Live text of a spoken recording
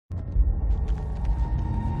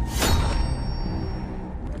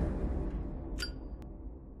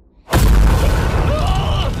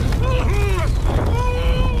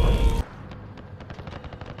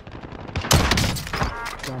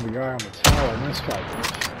guy on the tower. Nice try,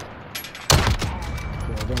 bitch.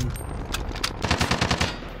 Killed him.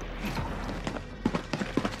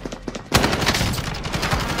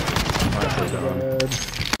 Dead.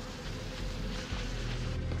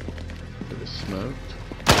 It was smoked.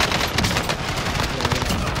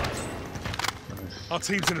 Our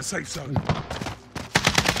team's in a safe zone.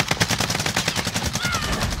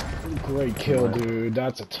 Great kill, dude.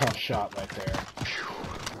 That's a tough shot right there.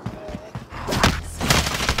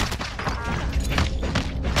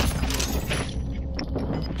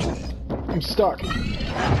 I'm stuck.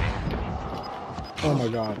 Oh my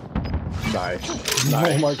god. Nice.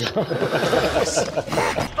 Oh my god.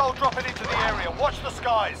 Hostile dropping into the area. Watch the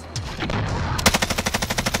skies.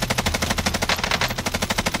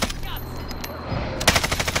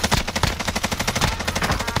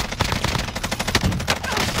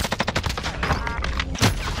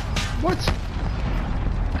 What?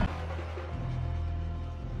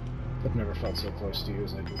 I've never felt so close to you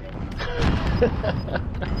as I do right now.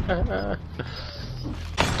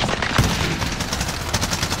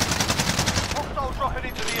 Hostile dropping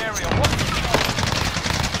into the area. Watch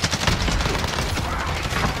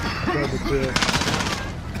the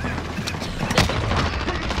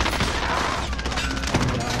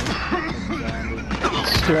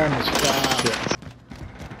Storm is fast.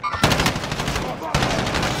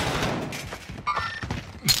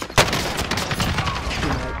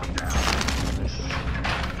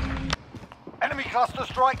 enemy cluster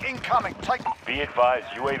strike incoming. Take. Be advised,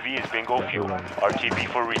 UAV is bingo fuel. RTB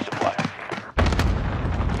for resupply.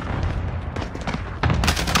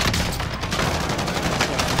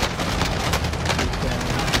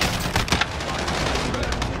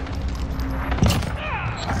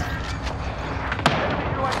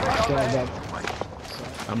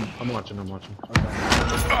 I'm watching. Okay.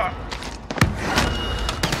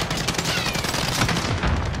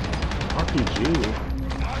 RPG.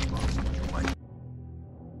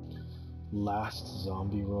 Last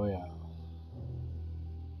zombie royale.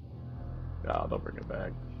 Oh, they'll bring it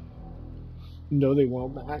back. No, they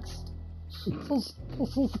won't, Max. This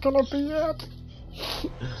is gonna be it.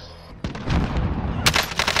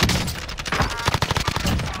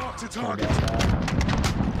 Mark to target.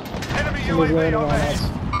 Enemy Somebody's UAV landing on overhead. us.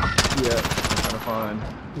 Yeah, I'm trying to find.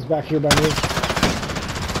 He's back here by me.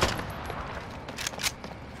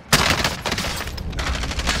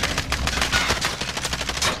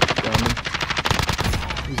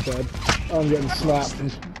 He's dead. I'm getting slapped.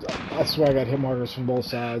 I swear I got hit markers from both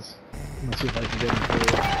sides. Let's see if I can get him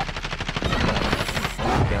through.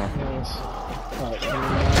 Nice. Alright,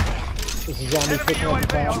 this is zombie Enemy picking up the UAV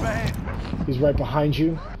top. overhead. He's right behind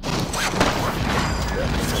you.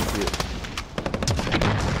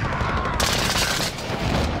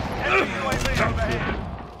 Enemy UAV overhead.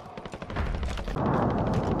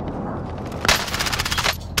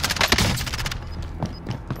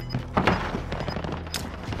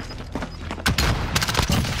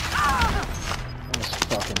 That's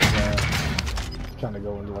fucking bad. Trying to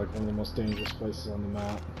go into like one of the most dangerous places on the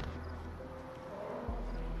map.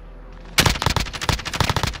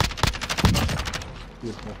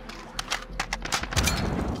 Beautiful.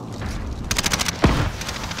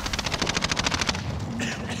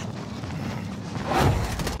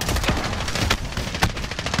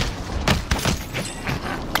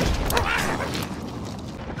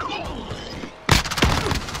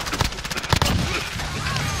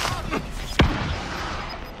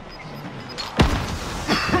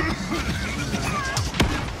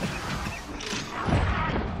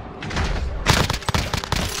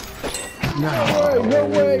 No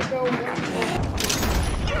way, no way.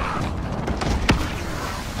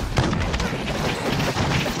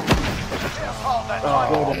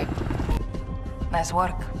 Nice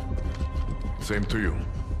work. Same to you.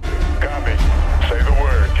 Copy. Say the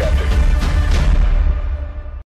word, Captain.